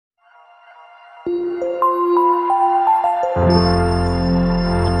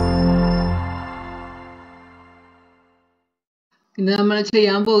ഇന്ന് നമ്മൾ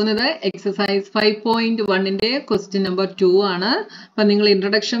ചെയ്യാൻ പോകുന്നത് എക്സസൈസ് 5.1 ക്വസ്റ്റ്യൻ നമ്പർ 2 ആണ്. അപ്പോൾ നിങ്ങൾ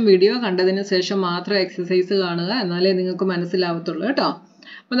ഇൻട്രൊഡക്ഷൻ വീഡിയോ കണ്ടതിന് ശേഷം മാത്രം എക്സസൈസ് കാണുക, എന്നാലേ നിങ്ങൾക്ക് മനസ്സിലാവത്തുള്ളൂ കേട്ടോ.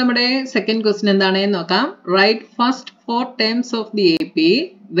 അപ്പോൾ നമ്മുടെ സെക്കൻഡ് ക്വസ്റ്റ്യൻ എന്താണെന്ന് നോക്കാം. Right first 4 terms of the AP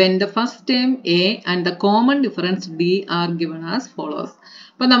when the first term A and the common difference D are given as follows.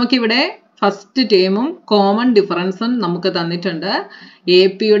 അപ്പോൾ നമുക്കിവിടെ ഫസ്റ്റ് ടേമും കോമൺ ഡിഫറൻസും നമുക്ക് തന്നിട്ടുണ്ട്.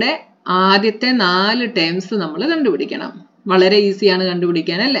 APയുടെ ആദ്യത്തെ 4 ടേംസ് നമ്മൾ കണ്ടുപിടിക്കണം. വളരെ ഈസിയാണ്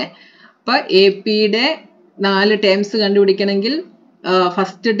കണ്ടുപിടിക്കാൻ അല്ലേ. അപ്പോൾ APയുടെ 4 ടേംസ് കണ്ടുപിടിക്കണമെങ്കിൽ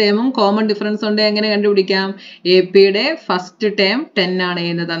ഫസ്റ്റ് ടേമും കോമൺ ഡിഫറൻസ് ഉണ്ട്. എങ്ങനെ കണ്ടുപിടിക്കാം? APയുടെ ഫസ്റ്റ് ടേം 10 ആണ്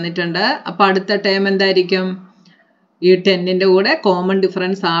എന്ന് തന്നിട്ടുണ്ട്. അപ്പോൾ അടുത്ത ടേം എന്തായിരിക്കും? ഈ 10ന്റെ കൂടെ കോമൺ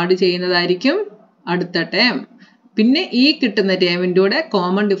ഡിഫറൻസ് ആഡ് ചെയ്യുന്നതായിരിക്കും അടുത്ത ടേം. പിന്നെ ഈ കിട്ടുന്ന ടേമിൻ്റെ കൂടെ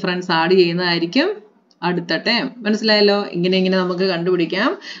കോമൺ ഡിഫറൻസ് ആഡ് ചെയ്യുന്നതായിരിക്കും അടുത്ത ടേം. മനസ്സിലായല്ലോ? ഇങ്ങനെ നമുക്ക് കണ്ടുപിടിക്കാം.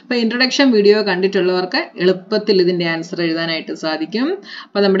 അപ്പോൾ ഇൻട്രൊഡക്ഷൻ വീഡിയോ കണ്ടിട്ടുള്ളവർക്ക് എളുപ്പത്തിൽ ഇതിന്റെ ആൻസർ എഴുതാനായിട്ട് സാധിക്കും.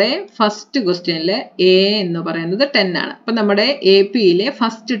 അപ്പോൾ നമ്മുടെ ഫസ്റ്റ് ക്വസ്റ്റ്യനിൽ A എന്ന് പറയുന്നത് 10 ആണ്. അപ്പോൾ നമ്മുടെ APയിലെ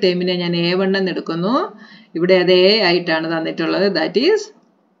ഫസ്റ്റ് ടേമിനെ ഞാൻ A1 എന്ന് എടുക്കുന്നു. ഇവിടെ അത് A ആയിട്ടാണ് തന്നിട്ടുള്ളത്, ദാറ്റ് ഈസ്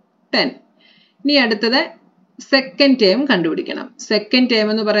 10. ഇനി അടുത്തത് സെക്കൻഡ് ടേം കണ്ടുപിടിക്കണം. സെക്കൻഡ് ടേം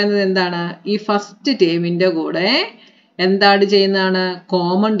എന്ന് പറയുന്നത് എന്താണ്? ഈ ഫസ്റ്റ് ടേമിന്റെ കൂടെ എന്താഡ് ചെയ്യുന്നതാണ്?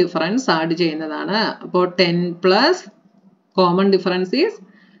 കോമൺ ഡിഫറൻസ് ആഡ് ചെയ്യുന്നതാണ്. അപ്പോൾ 10 plus common difference is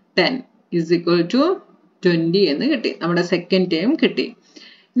 10 is equal to 20 എന്ന് കിട്ടി. നമ്മുടെ സെക്കൻഡ് ടേം കിട്ടി.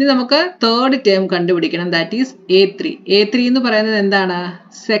 ഇനി നമുക്ക് തേർഡ് ടേം കണ്ടുപിടിക്കണം, ദാറ്റ് ഈസ് A3. A3 എന്ന് പറയുന്നത് എന്താണ്?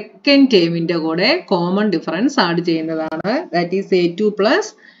 സെക്കൻഡ് ടേമിന്റെ കൂടെ കോമൺ ഡിഫറൻസ് ആഡ് ചെയ്യുന്നതാണ്. That is A2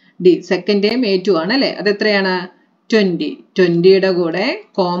 plus D. Second term A2 ആണ് അല്ലേ? അത് എത്രയാണ്? 20. 20യുടെ കൂടെ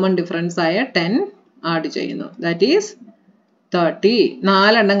കോമൺ ഡിഫറൻസ് ആയ 10 ആഡ് ചെയ്യുന്നു. That is 30.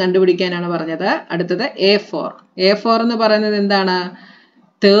 4 എണ്ണം കണ്ടുപിടിക്കാനാണ് പറഞ്ഞത്. അടുത്തത് A4. A4 എന്ന് പറയുന്നത് എന്താണ്?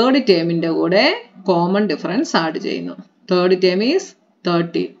 തേർഡ് ടേമിന്റെ കൂടെ കോമൺ ഡിഫറൻസ് ആഡ് ചെയ്യുന്നു. Third term is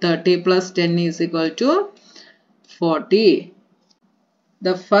 30. 30 plus 10 is equal to 40.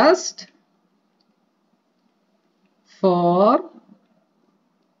 The first 4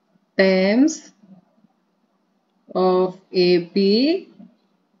 terms of AP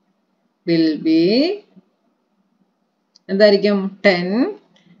will be എന്തായിരിക്കും? 10,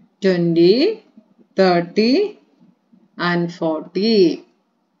 20, 30 and 40.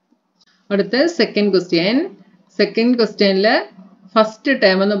 അടുത്ത സെക്കൻഡ് ക്വസ്റ്റ്യൻ. സെക്കൻഡ് ക്വസ്റ്റ്യനിൽ ഫസ്റ്റ്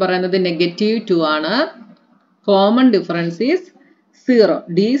ടേം എന്ന് പറയുന്നത് -2 ആണ്. Common difference is 0.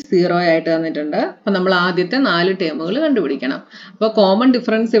 D 0 ആയിട്ട് തന്നിട്ടുണ്ട്. അപ്പം നമ്മൾ ആദ്യത്തെ 4 ടേമുകൾ കണ്ടുപിടിക്കണം. അപ്പോൾ കോമൺ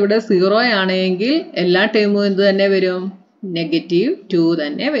ഡിഫറൻസ് ഇവിടെ 0 ആണെങ്കിൽ എല്ലാ ടേമും എന്ത് തന്നെ വരും? -2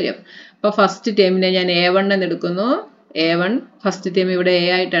 തന്നെ വരും. അപ്പോൾ ഫസ്റ്റ് ടേമിനെ ഞാൻ A1 എന്ന് എടുക്കുന്നു. A1 ഫസ്റ്റ് ടേം ഇവിടെ A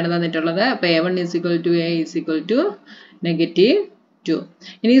ആയിട്ടാണ് തന്നിട്ടുള്ളത്. അപ്പോൾ A1 is equal to A is equal to -2.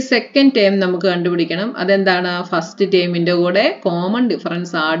 ഇനി സെക്കൻഡ് ടേം നമുക്ക് കണ്ടുപിടിക്കണം. അതെന്താണ്? ഫസ്റ്റ് ടേമിന്റെ കൂടെ കോമൺ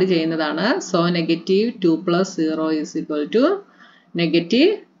ഡിഫറൻസ് ആഡ് ചെയ്യുന്നതാണ്. So -2 plus 0 is equal to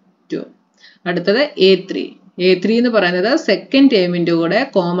 -2. അടുത്തത് A3. A3 എന്ന് പറയുന്നത് സെക്കൻഡ് ടേമിന്റെ കൂടെ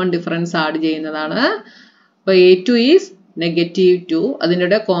കോമൺ ഡിഫറൻസ് ആഡ് ചെയ്യുന്നതാണ്. അപ്പോൾ A2 ഈസ് -2. അതിൻ്റെ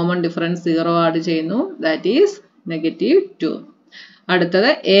കൂടെ കോമൺ ഡിഫറൻസ് 0 ആഡ് ചെയ്യുന്നു. That is -2. അടുത്തത്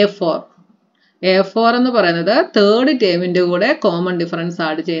A4. A4 എന്ന് പറയുന്നത് തേർഡ് ടേമിന്റെ കൂടെ കോമൺ ഡിഫറൻസ്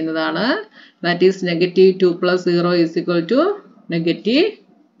ആഡ് ചെയ്യുന്നതാണ്. That is -2 plus 0 is equal to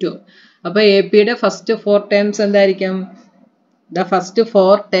 -2. അപ്പോൾ APയുടെ ഫസ്റ്റ് 4 ടേംസ് എന്തായിരിക്കും? The first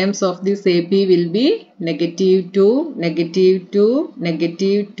 4 terms of this AP will be -2, -2,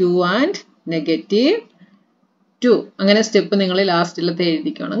 -2 and -2. അങ്ങനെ സ്റ്റെപ്പ് നിങ്ങൾ ലാസ്റ്റിലത്തെ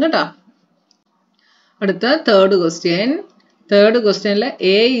എഴുതിക്കണം കേട്ടോ. അടുത്ത തേർഡ് ക്വസ്റ്റ്യൻ. തേർഡ് ക്വസ്റ്റ്യനിൽ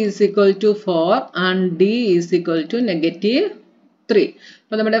A is equal to 4 and D is equal to -3.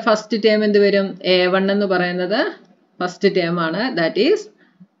 അപ്പോൾ നമ്മുടെ ഫസ്റ്റ് ടേം എന്ത് വരും? A1 എന്ന് പറയുന്നത് ഫസ്റ്റ് ടേം ആണ്. That is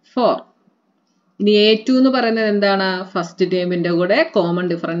 4. ഇനി A2 എന്ന് പറയുന്നത് എന്താണ്? ഫസ്റ്റ് ടേമിന്റെ കൂടെ കോമൺ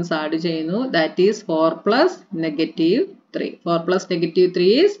ഡിഫറൻസ് ആഡ് ചെയ്യുന്നു. That is 4 plus -3. 4 plus -3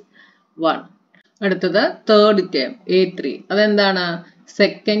 is 1. അടുത്തത് തേർഡ് ടേം A3. അതെന്താണ്?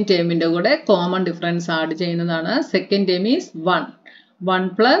 സെക്കൻഡ് ടേമിന്റെ കൂടെ കോമൺ ഡിഫറൻസ് ആഡ് ചെയ്യുന്നതാണ്. Second term is 1. 1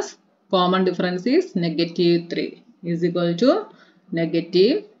 plus common difference is -3 is equal to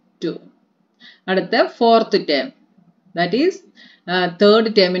 -2. അടുത്ത fourth term, that is third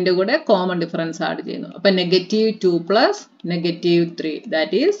ടേമിന്റെ കൂടെ common difference add ചെയ്യുന്നു. അപ്പൊ -2 plus -3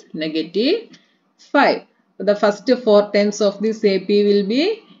 that is -5. The first 4 terms of this AP will be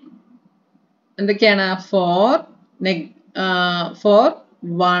എന്തൊക്കെയാണ്? 4,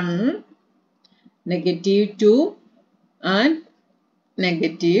 1, -2 and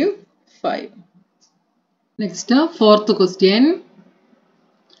 -5. Next, fourth question.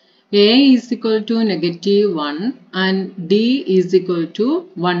 A is equal to -1 and D is equal to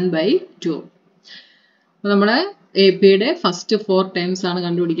 1/2. അപ്പോൾ നമ്മൾ APയുടെ first 4 terms ആണ്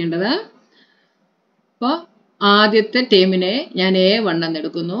കണ്ടുപിടിക്കേണ്ടത്. അപ്പോൾ ആദ്യത്തെ ടേമിനെ ഞാൻ A1 എന്ന്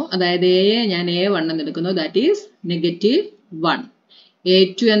എടുക്കുന്നു, അതായത് A ഞാൻ A1 എന്ന് എടുക്കുന്നു, ദാറ്റ് ഈസ് -1.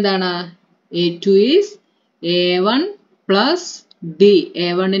 A2 എന്താണ്? A2 is A1 plus D.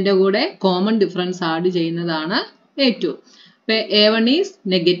 A1ന്റെ കൂടെ കോമൺ ഡിഫറൻസ് ആഡ് ചെയ്യുന്നതാണ് A2. അപ്പോൾ A1 is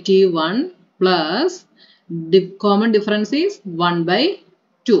 -1 plus common difference is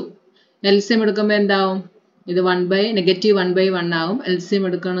 1/2. LCM എടുക്കുമ്പോൾ എന്താവും? ഇത് -1/1 ആവും. LCM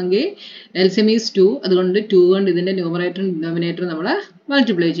എടുക്കണമെങ്കിൽ LCM ഈസ് 2, അതുകൊണ്ട് 2 കൊണ്ട് ഇതിന്റെ ന്യൂമറേറ്ററും ഡിനോമിനേറ്ററും നമ്മൾ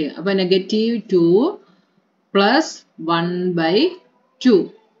മൾട്ടിപ്ലൈ ചെയ്യും. അപ്പോൾ -2 പ്ലസ് 1/2,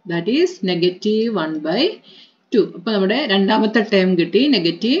 ദാറ്റ് ഈസ് -1/2. അപ്പോൾ നമ്മുടെ രണ്ടാമത്തെ ടേം കിട്ടി,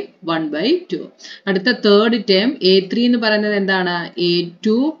 -1/2. അടുത്ത തേർഡ് ടേം A3 എന്ന് പറയുന്നത് എന്താണ്? A2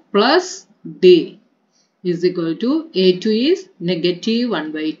 plus D is equal to A2 is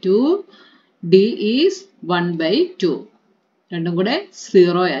 -1/2, D is 1/2. രണ്ടും കൂടെ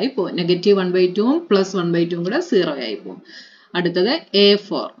 0 ആയി പോകും. -1/2 പ്ലസ് 1/2 കൂടെ 0 ആയി പോകും. അടുത്തത്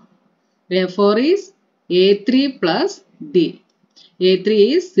A4. A4 is A3 plus D. A3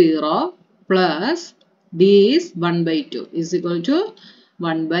 is 0 plus D is 1/2 is equal to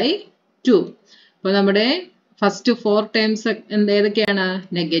 1/2. അപ്പോൾ നമ്മുടെ ഫസ്റ്റ് 4 ടേംസ് ഏതൊക്കെയാണ്?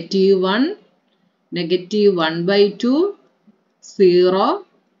 -1, -1/2, 0,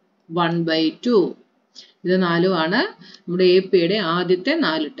 1/2. ഇത് 4 ആണ് നമ്മുടെ APയുടെ ആദ്യത്തെ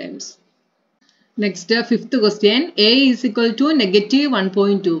 4 terms. Next fifth question. A is equal to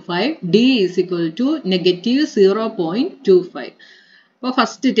 -1.25, D is equal to -0.25. അപ്പോൾ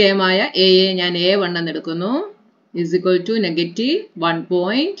ഫസ്റ്റ് ടേം ആയ A ഞാൻ A1 എന്ന് എടുക്കുന്നു, is equal to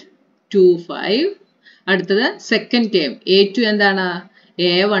 -1.25. അടുത്തത് സെക്കൻഡ് ടേം A2 എന്താണ്?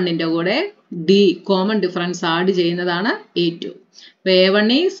 A1ന്റെ കൂടെ D കോമൺ ഡിഫറൻസ് ആഡ് ചെയ്യുന്നതാണ് A2. അപ്പോൾ A1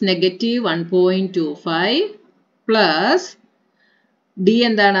 is -1.25 പ്ലസ് D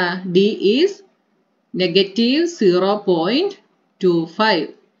എന്താണ്? D is -0.25.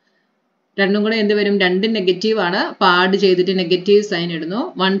 രണ്ടും കൂടെ എന്ത് വരും? രണ്ടും നെഗറ്റീവ് ആണ്. അപ്പോൾ ആഡ് ചെയ്തിട്ട് നെഗറ്റീവ് സൈൻ ഇടുന്നു.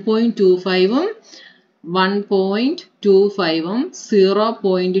 1.25ഉം 1.25ഉം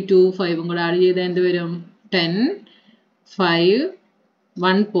 0.25ഉം കൂടെ ആഡ് ചെയ്താൽ എന്ത് വരും? 10, 5,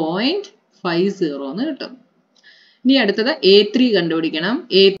 1.50 എന്ന് കിട്ടും. ഇനി അടുത്തത് A3 കണ്ടുപിടിക്കണം.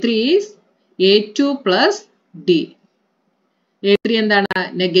 A3 is A2 plus D. A3 എന്താണ്?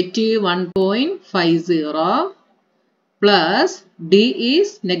 -1.50 പ്ലസ് D is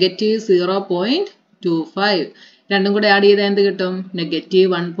 -0.25. രണ്ടും കൂടെ ആഡ് ചെയ്താൽ എന്ത് കിട്ടും?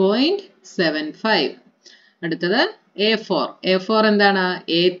 -1.75. അടുത്തത് A4. A4 എന്താണ്?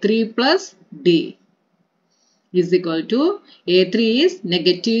 A3 plus D is equal to A3 is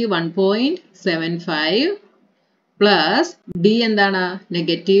 -1.75 plus D എന്താണ്?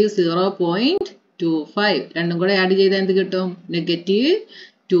 -0.25. രണ്ടും കൂടെ ആഡ് ചെയ്താൽ എന്ത് കിട്ടും?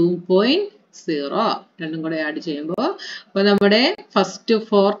 -2.0. രണ്ടും കൂടെ ആഡ് ചെയ്യുമ്പോൾ അപ്പോൾ നമ്മുടെ ഫസ്റ്റ്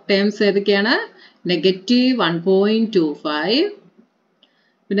 4 ടേംസ് ഏതൊക്കെയാണ്? -1.25,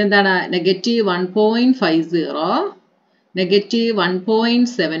 പിന്നെന്താണ്? -1.50,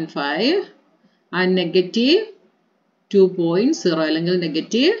 -1.75 ആൻഡ് -2.0 അല്ലെങ്കിൽ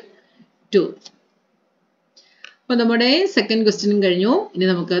 -2. അപ്പോൾ നമ്മുടെ സെക്കൻഡ് ക്വസ്റ്റ്യനും കഴിഞ്ഞു. ഇനി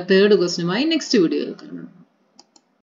നമുക്ക് തേർഡ് ക്വസ്റ്റ്യനുമായി നെക്സ്റ്റ് വീഡിയോയിൽ കാണാം.